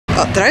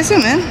Oh, did I zoom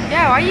in?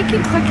 Yeah, why you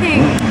keep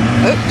clicking?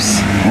 Oops.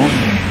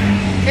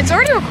 It's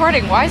already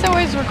recording. Why is it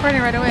always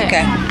recording right away?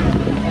 Okay.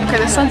 Okay,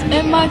 the sun's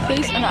in my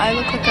face and I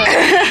look like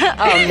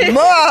A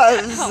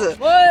muzz.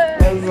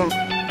 What?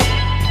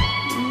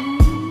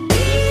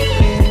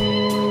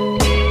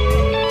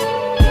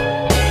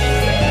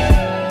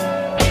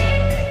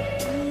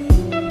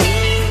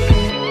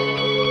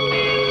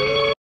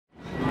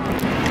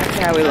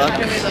 How we look.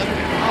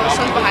 Oh, the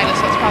sun's behind us,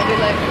 so it's probably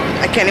like...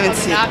 I can't even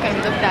see. Not gonna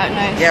look that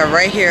nice. Yeah,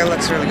 right here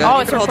looks really good. Oh,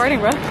 it's recording,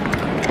 bro.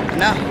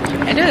 No.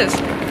 It is.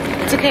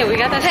 It's okay, we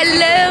got that.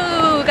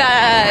 Hello,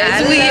 guys.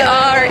 Hello. We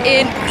are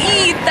in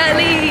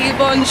Italy.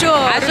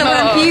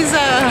 Buongiorno. Pisa.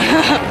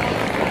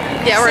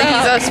 Yeah, we're in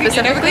Pisa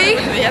specifically.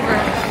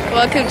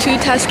 Welcome to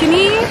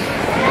Tuscany.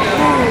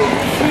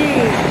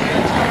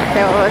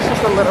 Okay, well, it's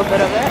just a little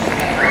bit of it.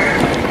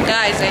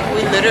 Guys, like,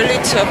 we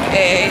literally took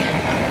a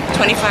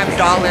 $25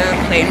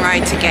 plane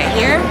ride to get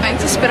here. I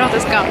need to spit out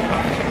this gum.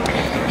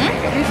 I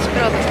need to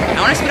spit out this gum. I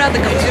want to spit out the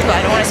gum too, but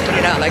I don't want to spit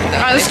it out like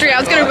that. On the street, I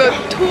was gonna go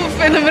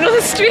poof in the middle of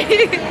the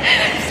street.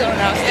 So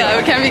now, Yeah,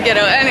 we can't be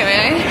ghetto.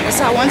 Anyway. we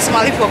saw one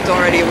Somali folk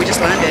already. We just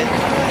landed.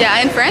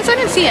 Yeah, in France, I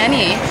didn't see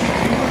any.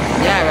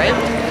 Yeah, right?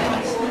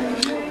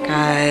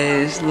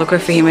 Guys, look where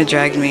Fahima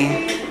dragged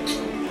me.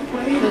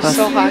 It was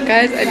so hot,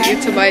 guys. I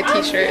need to buy a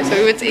t-shirt, so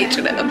we went to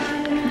H&M.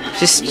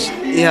 Just,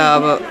 yeah,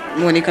 but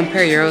when you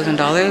compare euros and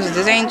dollars,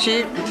 this ain't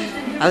cheap.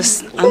 I'm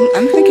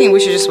thinking we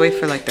should just wait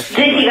for like the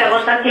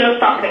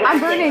I'm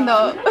burning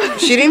though.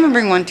 She didn't even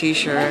bring one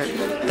t-shirt.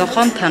 I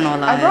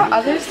brought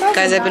other stuff.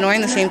 Guys, I've been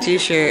wearing the same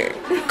t-shirt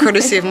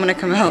courtesy of Muna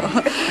Kamel.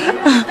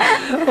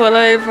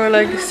 Well, for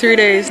like 3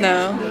 days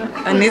now.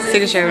 I need to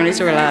take a shower, I need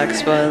to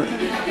relax, but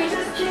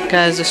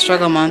guys, the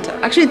struggle month.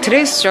 Actually,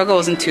 today's struggle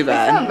wasn't too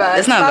bad.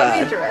 It's not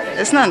bad.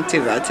 It's not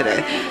too bad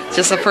today.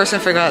 Just a person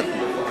forgot.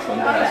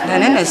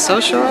 And then it's so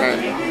short.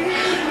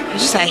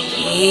 I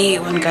hate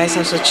when guys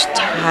have such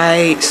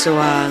tight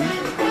suad.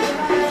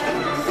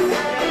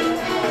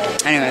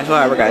 Anyways,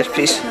 whatever, guys.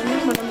 Peace.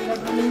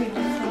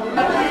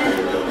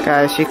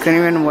 Guys, she couldn't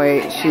even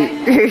wait.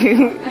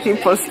 She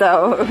pushed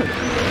out.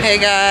 Hey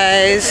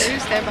guys.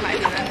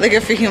 Look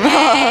at Fahima.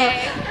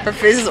 Her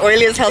face is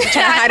oily as hell. She's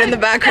trying to hide in the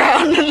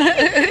background.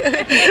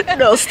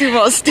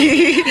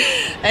 Musty.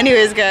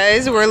 Anyways,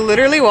 guys, we're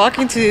literally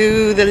walking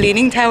to the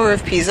Leaning Tower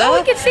of Pisa. Oh,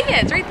 we can see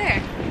it. It's right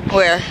there.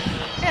 Where?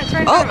 Yeah, it's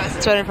right in front of us.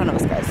 It's right in front of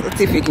us, guys. Let's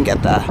see if we can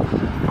get that.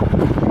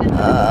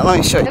 Let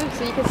me show you.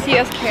 So you can see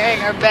us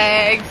carrying our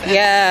bags.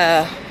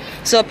 Yeah.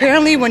 So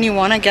apparently, when you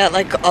want to get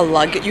like a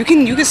luggage, you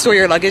can store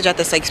your luggage at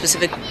this like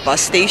specific bus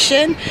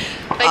station.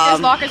 Like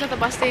there's lockers at the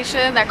bus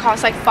station that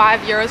cost like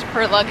 €5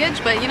 per luggage,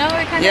 but you know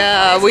it kind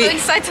of we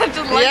excited to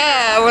just lug it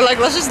out. we're like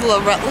let's just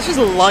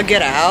lug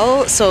it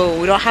out so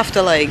we don't have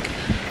to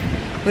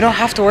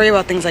worry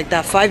about things like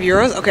that.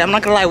 €5. Okay, I'm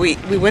not gonna lie. We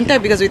went there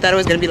because we thought it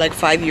was gonna be like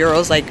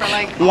 €5, like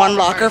one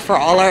locker for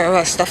all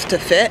our stuff to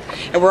fit,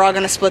 and we're all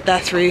gonna split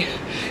that three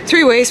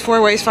ways,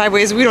 4 ways, 5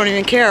 ways. We don't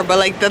even care. But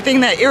like the thing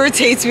that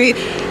irritates me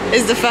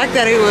is the fact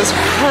that it was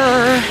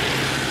per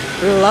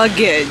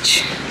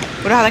luggage.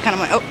 We don't have that kind of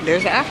money. Oh,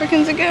 there's the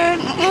Africans again.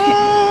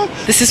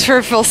 This is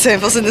for Filson.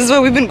 This is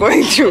what we've been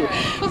going through.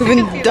 We've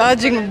been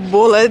dodging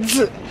bullets.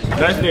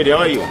 Nice lady, how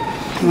are you?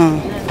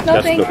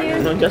 No, thank you.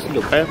 No, just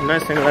look. I have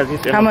nice things like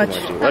this. How much?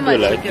 What do you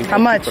like? How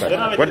much?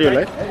 What do you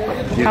like?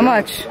 How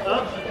much?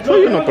 Oh,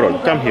 you no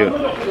problem. Come here.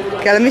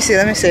 Okay, let me see.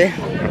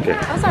 Okay.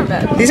 That's not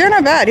bad. These are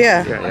not bad,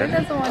 yeah.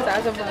 That's the ones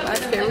as of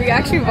last year. We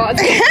actually bought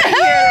them.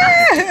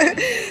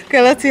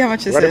 Okay, let's see how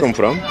much this Where is. do you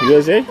come from?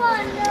 USA?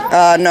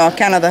 No,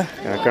 Canada.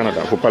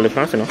 Canada. Vous parlez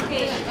français, non?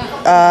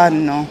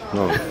 No.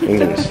 No,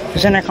 English.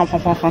 Je ne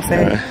comprends pas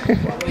français.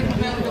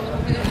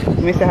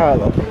 Let me see how I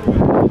look.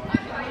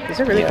 These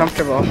are really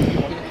comfortable.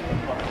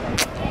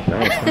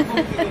 Nice.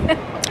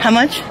 How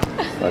much?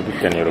 I'll give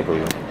 €10 for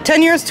you.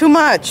 €10 too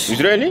much.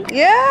 Israeli?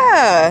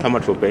 Yeah. How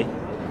much will pay?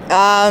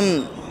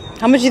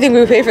 How much do you think we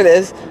would pay for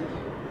this?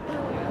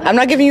 I'm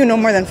not giving you no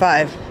more than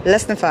 5.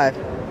 Less than 5.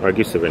 I'll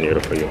give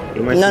 €7 for you.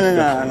 You might No.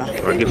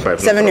 I'll give 5.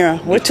 €7.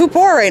 We're too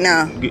poor right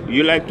now.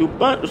 You like 2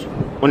 pounds?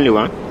 Only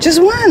 1?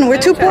 Just one. We're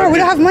too poor. We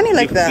don't have money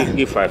like that.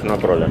 Give 5, no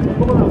problem.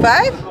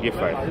 5? Give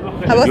 5.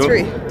 How about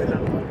 3?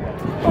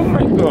 Oh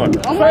my god.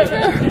 Oh my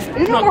god.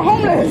 You know we're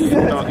homeless.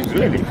 No, it's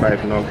really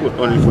 5, no good,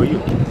 only for you.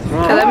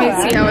 Okay, let me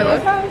see how I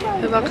look.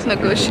 The box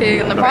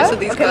negotiating on the price of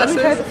these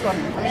glasses.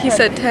 He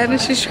said 10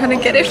 and she's trying to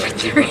get it for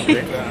 3. Let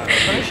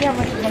me see how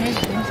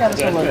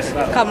this one looks.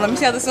 Come, let me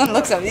see how this one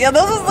looks. Yeah,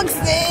 those look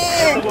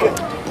sick.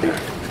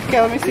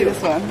 Okay, let me see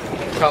this one.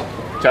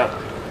 Ciao.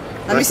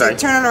 Let me see.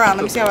 Turn it around.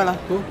 Let me see how I look.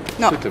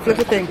 No, flip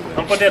the thing.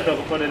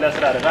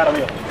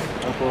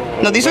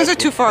 No, these ones are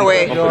too far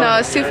away. No,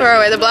 it's too far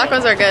away. The black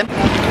ones are good.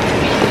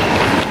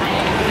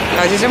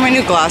 Guys, these are my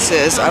new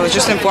glasses. I was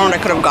just informed I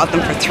could have got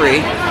them for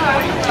 3.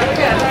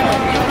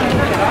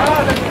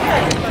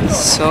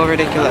 So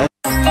ridiculous.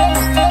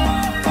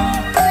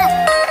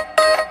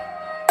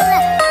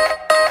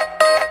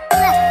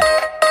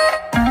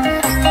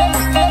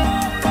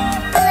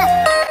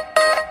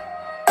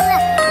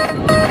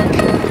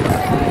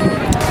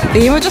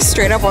 He just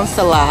straight up wants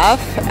to laugh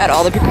at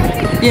all the people.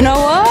 You know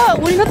what?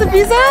 When you go to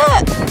Pisa,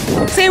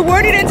 say a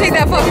word, you didn't take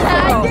that fobby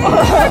photo.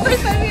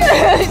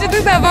 You should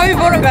take that fobby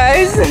photo,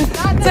 guys.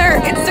 It's our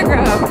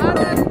Instagram.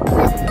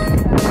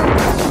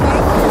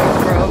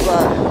 Bro,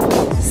 but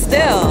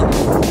still,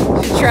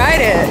 she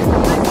tried it.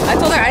 I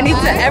told her I need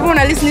to, everyone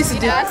at least needs to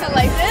do it.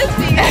 Like this.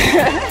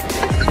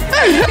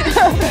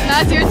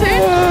 Now it's your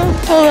turn.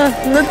 Hold on,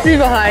 let's see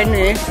behind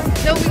me.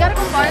 No, we gotta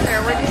go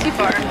farther. We're too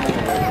far.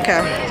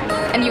 Okay.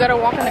 And you gotta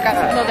walk on the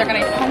grass. No, they're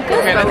gonna punk us.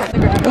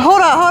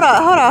 Hold on.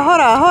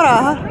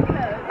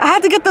 I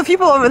had to get the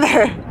people over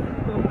there.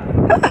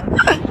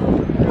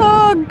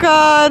 Oh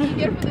God.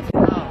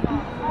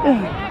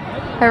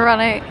 I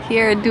run it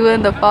here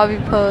doing the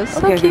fobby pose. So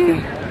Okay, cute.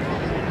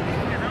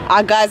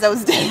 okay. Guys, I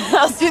was doing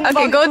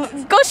Okay,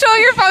 go show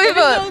your fobby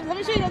pose. Let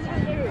me show you guys.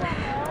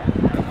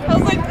 I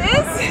was like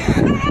this.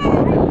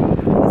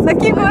 So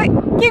keep going.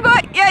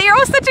 Yeah, you're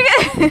almost touching it.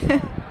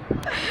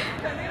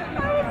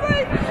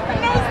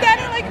 I was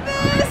standing like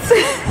this.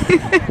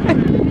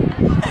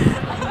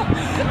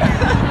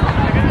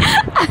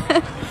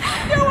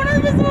 Yo, when are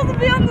we supposed to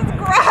be on this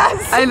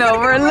grass? I know,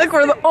 we're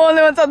the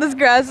only ones on this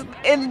grass.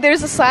 And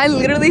there's a sign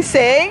literally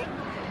saying,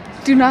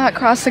 do not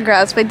cross the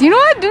grass. But do you know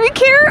what? Do we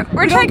care?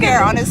 We don't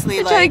care, honestly.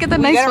 We're trying to get the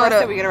nice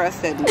photo. We get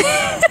arrested.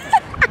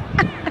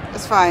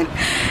 It's fine.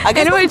 I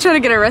guess Anybody trying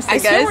to get arrested, I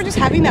guys? swear we're just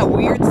having that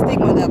weird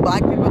stigma that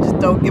black people just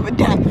don't give a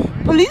damn.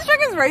 Police truck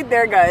is right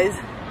there, guys.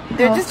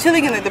 They're just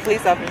chilling in the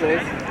police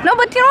officers. No,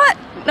 but you know what?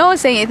 No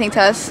one's saying anything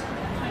to us.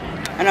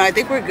 I know, I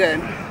think we're good.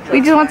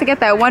 We just want to get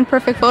that one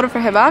perfect photo for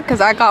him out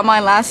because I got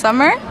mine last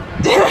summer.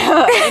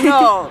 I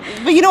know.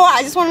 But you know what?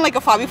 I just wanted like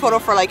a fobby photo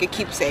for like a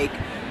keepsake.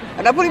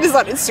 I'm not putting this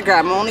on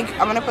Instagram.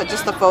 I'm gonna put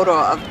just a photo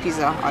of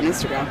Pisa on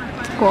Instagram.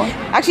 Cool.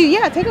 Actually,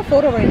 yeah, take a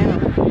photo right now.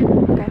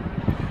 Okay.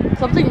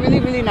 Something really,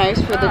 really nice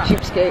for the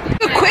cheapskate.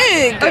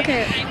 Quick!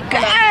 Okay.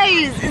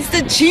 Guys, it's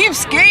the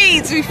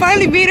Cheapskates. We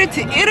finally made it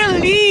to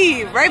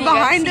Italy. Right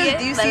behind us.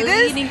 Do you see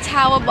this? The leaning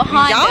tower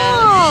behind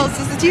us.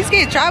 Yes, it's the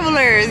Cheapskate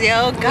Travelers,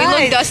 yo. Guys.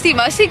 We look dusty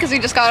musty because we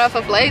just got off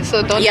a flight,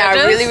 so don't judge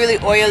us. Really, really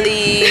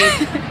oily.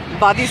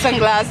 Bought these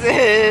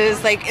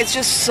sunglasses. Like, it's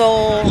just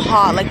so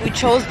hot. Like, we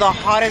chose the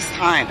hottest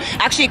time.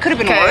 Actually, it could have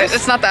been worse.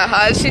 It's not that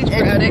hot. She's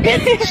drowning.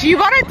 She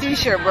bought a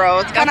t-shirt, bro.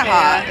 It's kind of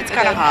hot. It's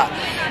kind of hot.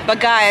 But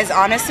guys,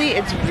 honestly,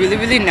 it's really,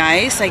 really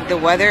nice. Like, the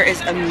weather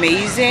is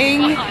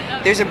amazing.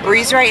 There's a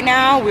breeze right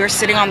now. We're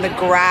sitting on the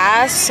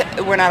grass.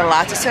 We're not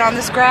allowed to sit on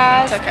this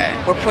grass. It's okay.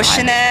 We're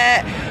pushing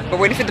it. We're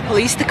waiting for the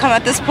police to come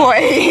at this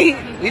point.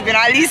 We've been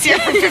at least here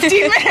for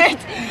 15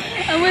 minutes.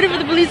 I'm waiting for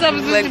the police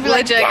officers to be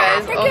like,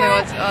 guys, only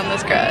one's on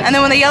this grass. And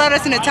then when they yell at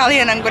us in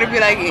Italian, I'm going to be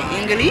like,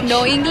 English?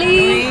 No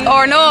English?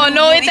 Or no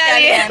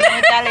Italian. No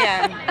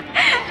Italian.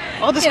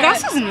 Oh, this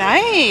grass is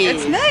nice.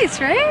 It's nice,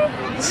 right?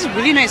 This is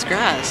really nice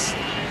grass.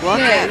 Look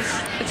at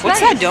what's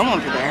that dome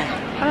over there?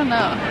 I don't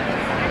know.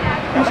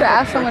 I should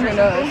ask someone who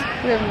knows.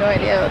 We have no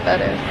idea what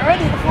that is.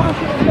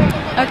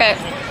 Okay.